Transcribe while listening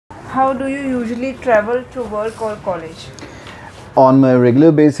How do you usually travel to work or college? On my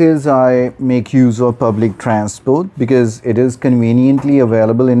regular basis, I make use of public transport because it is conveniently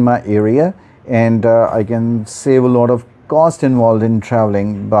available in my area, and I can save a lot of cost involved in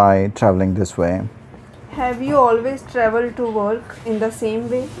traveling by traveling this way. Have you always traveled to work in the same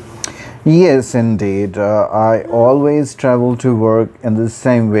way? Yes, indeed. I always travel to work in the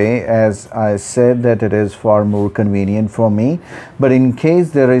same way, as I said that it is far more convenient for me. But in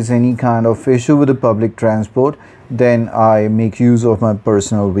case there is any kind of issue with the public transport, then I make use of my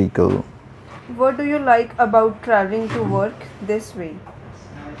personal vehicle. What do you like about traveling to work this way?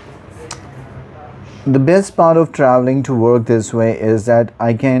 The best part of traveling to work this way is that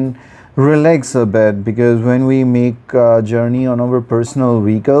I can relax a bit, because when we make a journey on our personal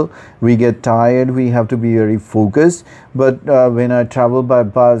vehicle, we get tired, we have to be very focused. But when I travel by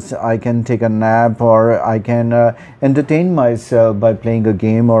bus, I can take a nap, or I can entertain myself by playing a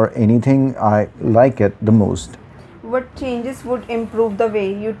game or anything. I like it the most. What changes would improve the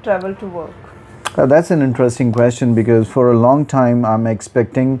way you travel to work? That's an interesting question, because for a long time I'm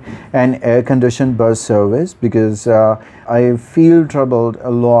expecting an air-conditioned bus service, because I feel troubled a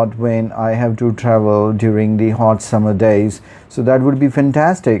lot when I have to travel during the hot summer days. So that would be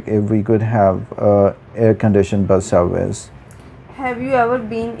fantastic if we could have air-conditioned bus service. Have you ever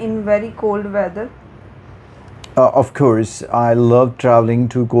been in very cold weather? Of course, I love traveling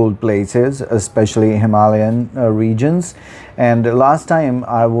to cold places, especially Himalayan regions. And last time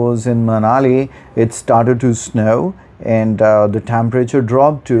I was in Manali, it started to snow, and the temperature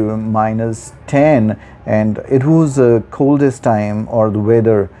dropped to -10, and it was the coldest time or the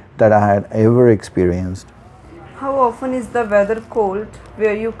weather that I had ever experienced. How often is the weather cold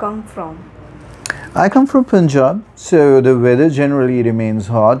where you come from? I come from Punjab, so the weather generally remains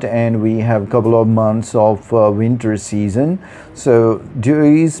hot, and we have a couple of months of winter season. So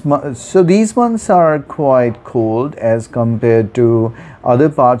these months are quite cold as compared to other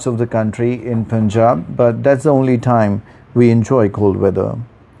parts of the country in Punjab, but that's the only time we enjoy cold weather.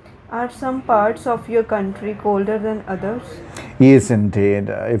 Are some parts of your country colder than others? Yes, indeed.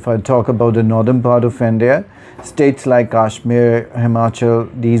 If I talk about the northern part of India, states like Kashmir, Himachal,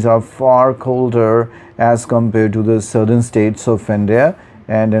 these are far colder as compared to the southern states of India.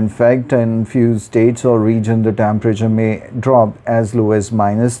 And in fact, in few states or regions, the temperature may drop as low as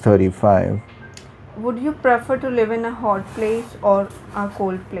 -35. Would you prefer to live in a hot place or a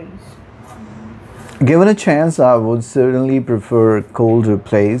cold place? Given a chance, I would certainly prefer a colder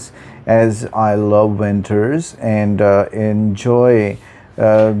place, as I love winters and enjoy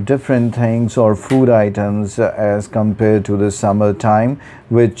different things or food items as compared to the summertime,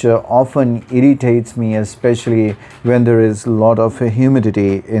 which often irritates me, especially when there is a lot of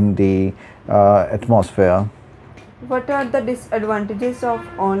humidity in the atmosphere. What are the disadvantages of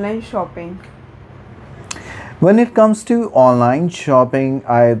online shopping? When it comes to online shopping,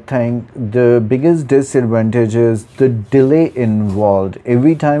 I think the biggest disadvantage is the delay involved.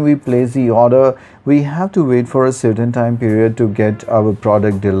 Every time we place the order, we have to wait for a certain time period to get our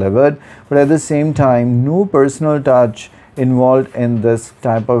product delivered. But at the same time, no personal touch involved in this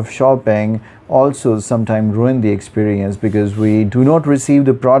type of shopping also sometimes ruin the experience, because we do not receive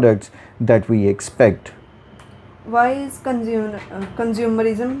the products that we expect. Why is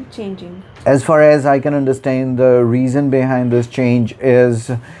consumerism changing? As far as I can understand, the reason behind this change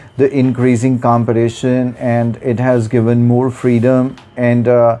is the increasing competition, and it has given more freedom and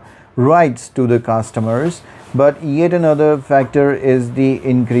rights to the customers. But yet another factor is the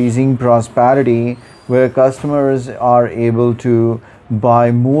increasing prosperity, where customers are able to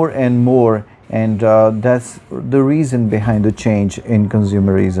buy more and more, and that's the reason behind the change in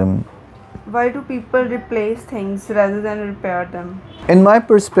consumerism. Why do people replace things rather than repair them? In my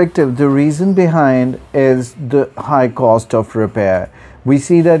perspective, the reason behind is the high cost of repair. We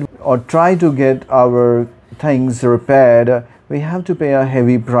see that, or try to get our things repaired, we have to pay a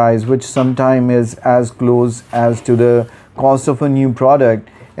heavy price, which sometimes is as close as to the cost of a new product.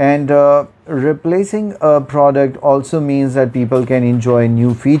 And replacing a product also means that people can enjoy a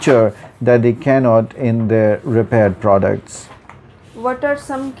new feature that they cannot in their repaired products. What are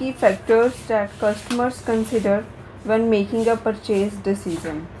some key factors that customers consider when making a purchase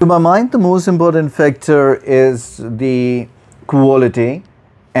decision? To my mind, the most important factor is the quality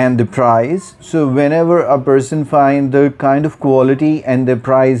and the price. So whenever a person finds the kind of quality and the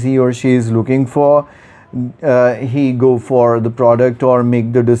price he or she is looking for, he go for the product or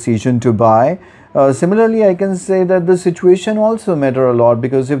make the decision to buy. Similarly, I can say that the situation also matter a lot,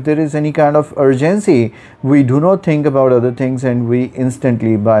 because if there is any kind of urgency, we do not think about other things and we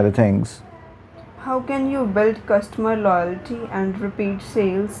instantly buy the things. How can you build customer loyalty and repeat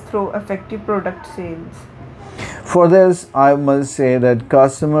sales through effective product sales? For this, I must say that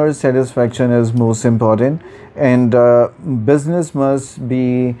customer satisfaction is most important, and business must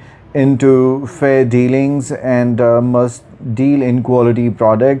be into fair dealings and must deal in quality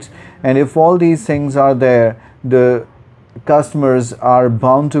products. And if all these things are there, the customers are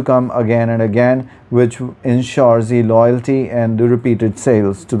bound to come again and again, which ensures the loyalty and the repeated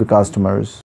sales to the customers.